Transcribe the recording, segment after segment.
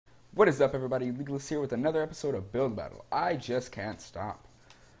What is up, everybody? Legalist here with another episode of Build Battle. I just can't stop.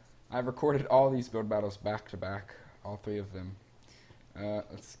 I've recorded all these build battles back to back, all three of them.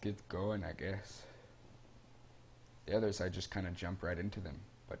 Let's get going, I guess. The others, I just kind of jump right into them.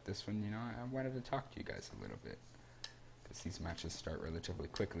 But this one, I wanted to talk to you guys a little bit, because these matches start relatively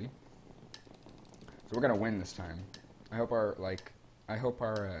quickly. So we're gonna win this time. I hope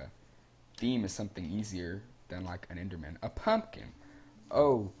our theme is something easier than like an Enderman. A pumpkin.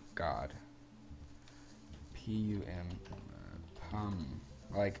 Oh God. P-U-M.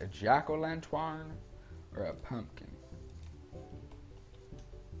 Like a jack-o'-lantern or a pumpkin.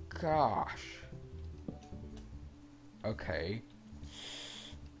 Gosh. Okay.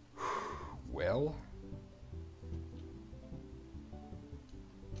 Well.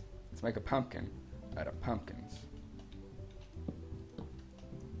 Let's make a pumpkin out of pumpkins.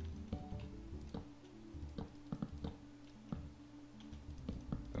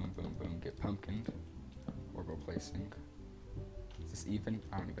 Boom, boom, boom. Get pumpkined. Orbital placing. Is this even?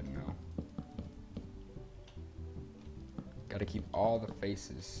 I don't even know. Gotta keep all the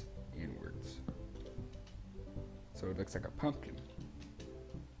faces inwards. So it looks like a pumpkin.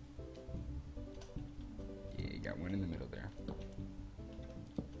 Yeah, you got one in the middle there.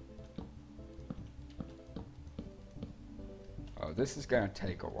 Oh, this is gonna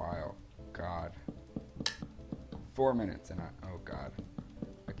take a while. God. 4 minutes and oh God.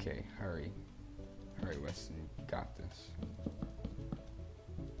 Okay, hurry. Hurry, Weston, you got this.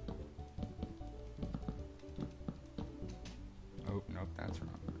 Oh, nope, that's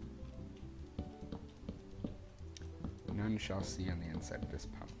wrong. None shall see on the inside of this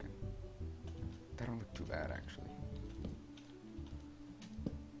pumpkin. That don't look too bad, actually.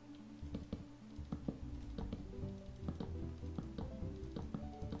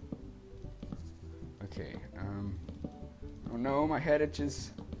 Okay, oh no, my head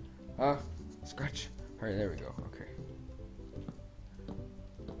itches. Scratch. Alright, there we go, okay.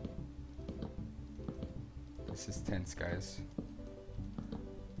 This is tense, guys.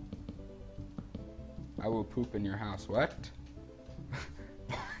 I will poop in your house. What?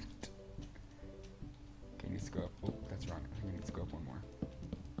 What? Okay, it needs to go up. Oh, that's wrong. I think it needs to go up one more.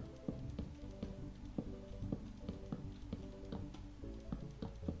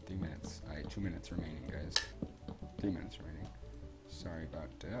 Alright, 2 minutes remaining, guys. 3 minutes remaining. Sorry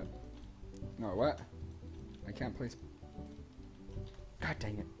about that. No, what? I can't place. God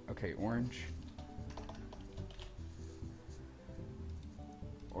dang it. Okay, orange.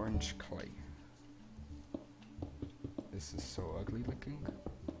 Orange clay. This is so ugly looking.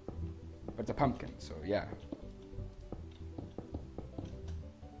 But it's a pumpkin, so yeah.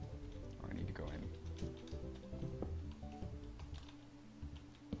 Oh, I need to go in.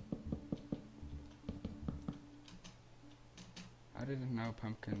 I didn't know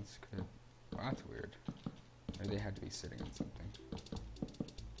pumpkins could. Well, that's weird. Or they had to be sitting on something.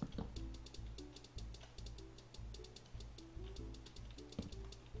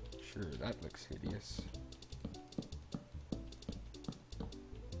 Sure, that looks hideous.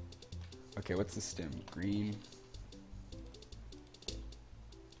 Okay, what's the stem? Green.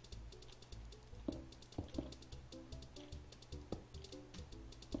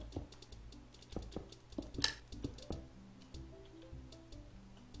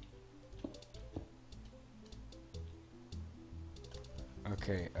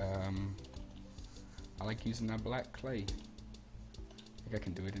 Okay, I like using that black clay. I think I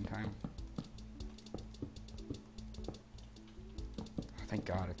can do it in time. Oh, thank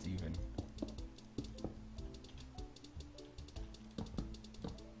God it's even.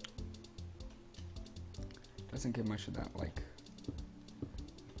 Doesn't get much of that, like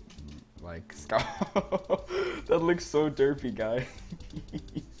stuff. That looks so derpy, guys.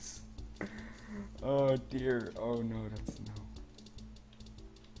 Oh dear. Oh no, that's no.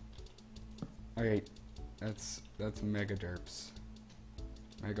 Okay, that's mega derps.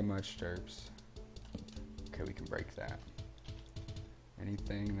 Mega much derps. Okay, we can break that.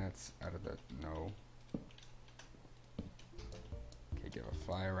 Anything that's out of the no. Okay, give a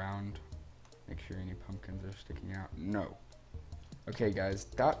fly around. Make sure any pumpkins are sticking out. No. Okay, guys,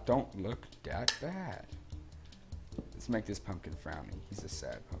 that don't look that bad. Let's make this pumpkin frowny. He's a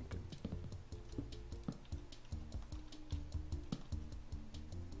sad pumpkin.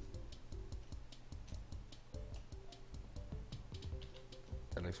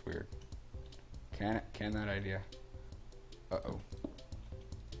 That looks weird. Can that idea? Uh-oh.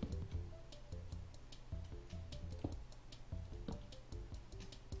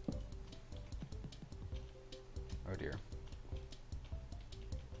 Oh dear.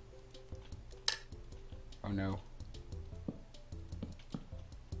 Oh no.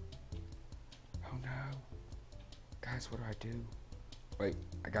 Guys, what do I do? Wait,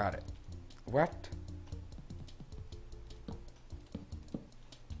 I got it. What?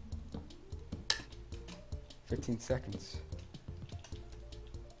 "15 seconds.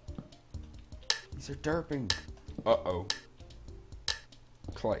 These are derping. Uh-oh.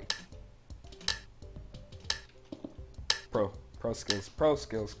 Clay. Pro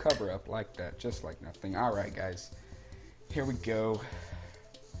skills, cover up like that, just like nothing. Alright, guys. Here we go.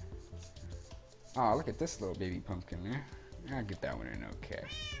 Oh, look at this little baby pumpkin there. I'll get that one in okay.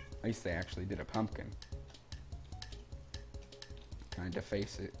 At least they actually did a pumpkin. Can I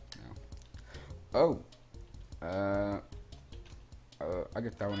deface it? No. Oh. I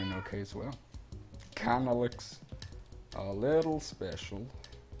get that one in okay as well. Kinda looks a little special.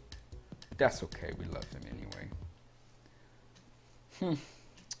 But that's okay, we love him anyway.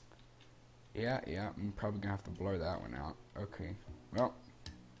 Yeah, I'm probably gonna have to blur that one out. Okay, well,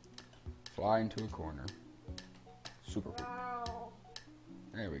 fly into a corner. Super poop.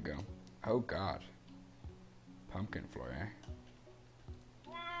 There we go. Oh god. Pumpkin floor, eh?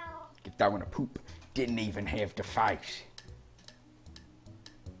 Get that one a poop. Didn't even have to fight.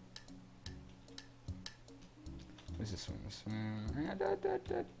 What's this one? This one?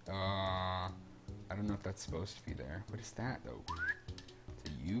 I don't know if that's supposed to be there. What is that though? It's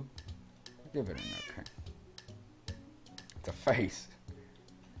a U? I'll give it an okay. It's a face.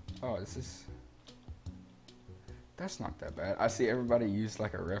 Oh, this is... That's not that bad. I see everybody use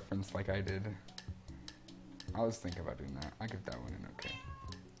like a reference like I did. I was thinking about doing that. I give that one an okay.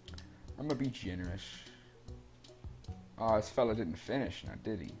 I'm gonna be generous. Oh, this fella didn't finish now,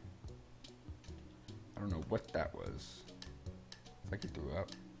 did he? I don't know what that was. It's like he threw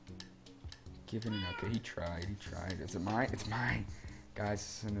up. Give it an okay. He tried. Is it mine? It's mine.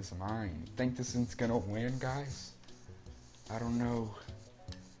 Guys, this is mine. Think this one's gonna win, guys? I don't know.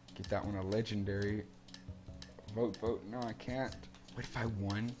 Get that one a legendary. Vote. No, I can't. What if I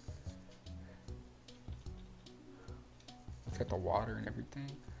won? It's got the water and everything.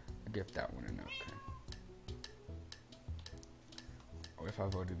 I give that one an okay. What if I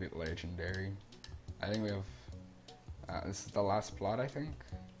voted it legendary? I think we have... this is the last plot, I think.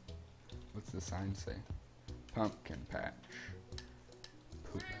 What's the sign say? Pumpkin patch.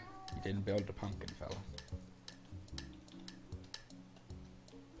 Poop. You didn't build a pumpkin, fella.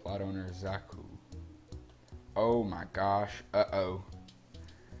 Plot owner Zaku. Oh my gosh. Uh-oh.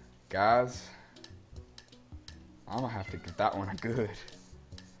 Guys. I'm gonna have to get that one good.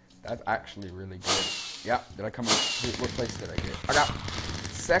 That's actually really good. Yeah, did I come in? What place did I get? I got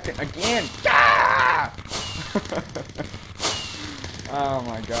second again. Ah! Oh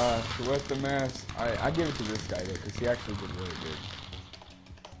my gosh, what the mess. I give it to this guy though, because he actually did really good.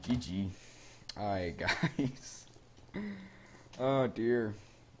 GG. Alright, guys. Oh dear.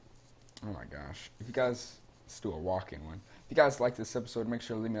 Oh my gosh. If you guys, let's do a walk-in one. If you guys like this episode, make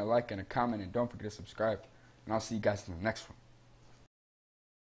sure to leave me a like and a comment, and don't forget to subscribe. And I'll see you guys in the next one.